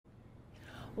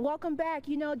Welcome back.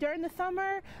 You know, during the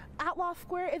summer, Outlaw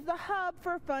Square is the hub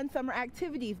for fun summer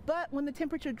activities. But when the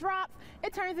temperature drops,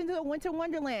 it turns into a winter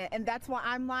wonderland. And that's why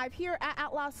I'm live here at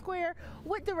Outlaw Square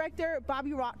with director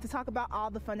Bobby Rock to talk about all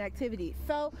the fun activities.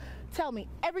 So tell me,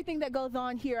 everything that goes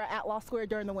on here at Outlaw Square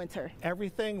during the winter.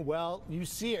 Everything, well, you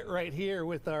see it right here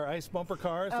with our ice bumper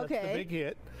cars. That's the big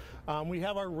hit. We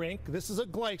have our rink. This is a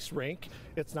glice rink.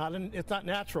 It's not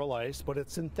natural ice, but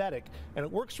it's synthetic. And it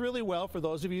works really well for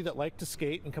those of you that like to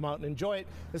skate and come out and enjoy it,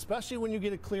 especially when you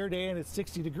get a clear day and it's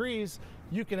 60 degrees,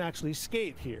 you can actually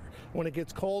skate here. When it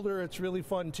gets colder, it's really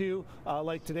fun too.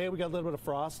 Like today, we got a little bit of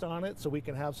frost on it, so we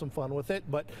can have some fun with it.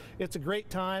 But it's a great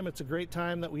time. It's a great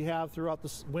time that we have throughout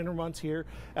the winter months here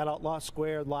at Outlaw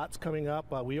Square. Lots coming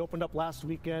up. We opened up last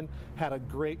weekend, had a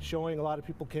great showing. A lot of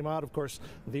people came out. Of course,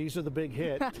 these are the big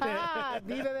hit. These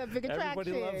are the big attractions.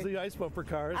 Everybody loves the ice bumper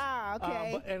cars.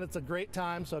 And it's a great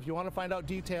time. So if you want to find out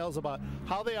details about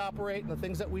how they operate and the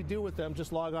things that we do with them,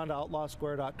 just log on to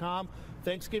outlawsquare.com.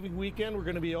 Thanksgiving weekend, we're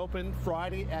going to be open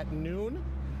Friday at noon.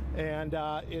 And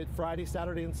Friday,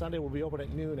 Saturday, and Sunday will be open at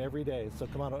noon every day. So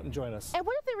come on out and join us. And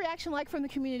what is the reaction like from the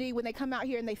community when they come out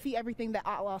here and they see everything that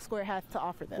Outlaw Square has to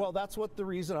offer them? Well, that's what the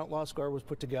reason Outlaw Square was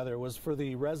put together, was for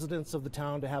the residents of the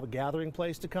town to have a gathering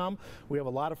place to come. We have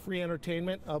a lot of free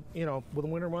entertainment. You know, with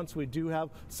the winter months, we do have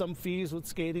some fees with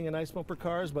skating and ice bumper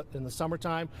cars, but in the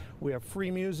summertime, we have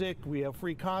free music, we have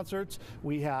free concerts,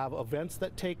 we have events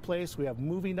that take place, we have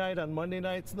movie night on Monday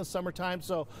nights in the summertime.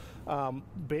 So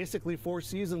basically 4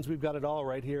 seasons, we've got it all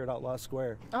right here at Outlaw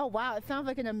Square. Oh wow, it sounds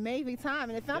like an amazing time,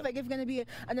 and it sounds like it's going to be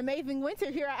an amazing winter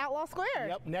here at Outlaw Square.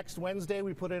 Yep, next Wednesday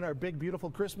we put in our big beautiful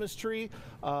Christmas tree.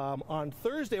 On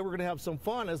Thursday we're going to have some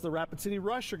fun as the Rapid City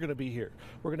Rush are going to be here.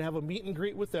 We're going to have a meet and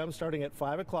greet with them starting at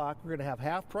 5 o'clock. We're going to have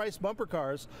half-price bumper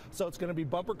cars, so it's going to be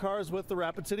bumper cars with the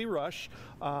Rapid City Rush.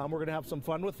 We're going to have some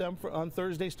fun with them on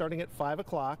Thursday starting at 5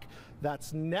 o'clock.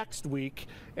 That's next week,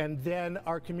 and then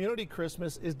our community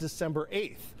Christmas is December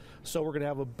 8th. So we're going to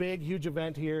have a big, huge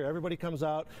event here. Everybody comes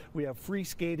out. We have free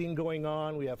skating going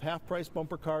on. We have half-price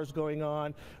bumper cars going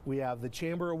on. We have the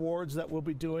Chamber Awards that we'll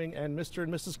be doing, and Mr.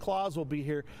 and Mrs. Claus will be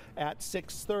here at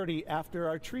 6:30 after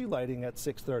our tree lighting at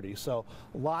 6:30. So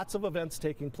lots of events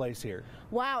taking place here.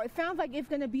 Wow, it sounds like it's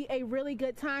going to be a really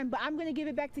good time, but I'm going to give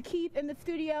it back to Keith in the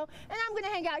studio, and I'm going to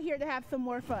hang out here to have some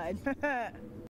more fun.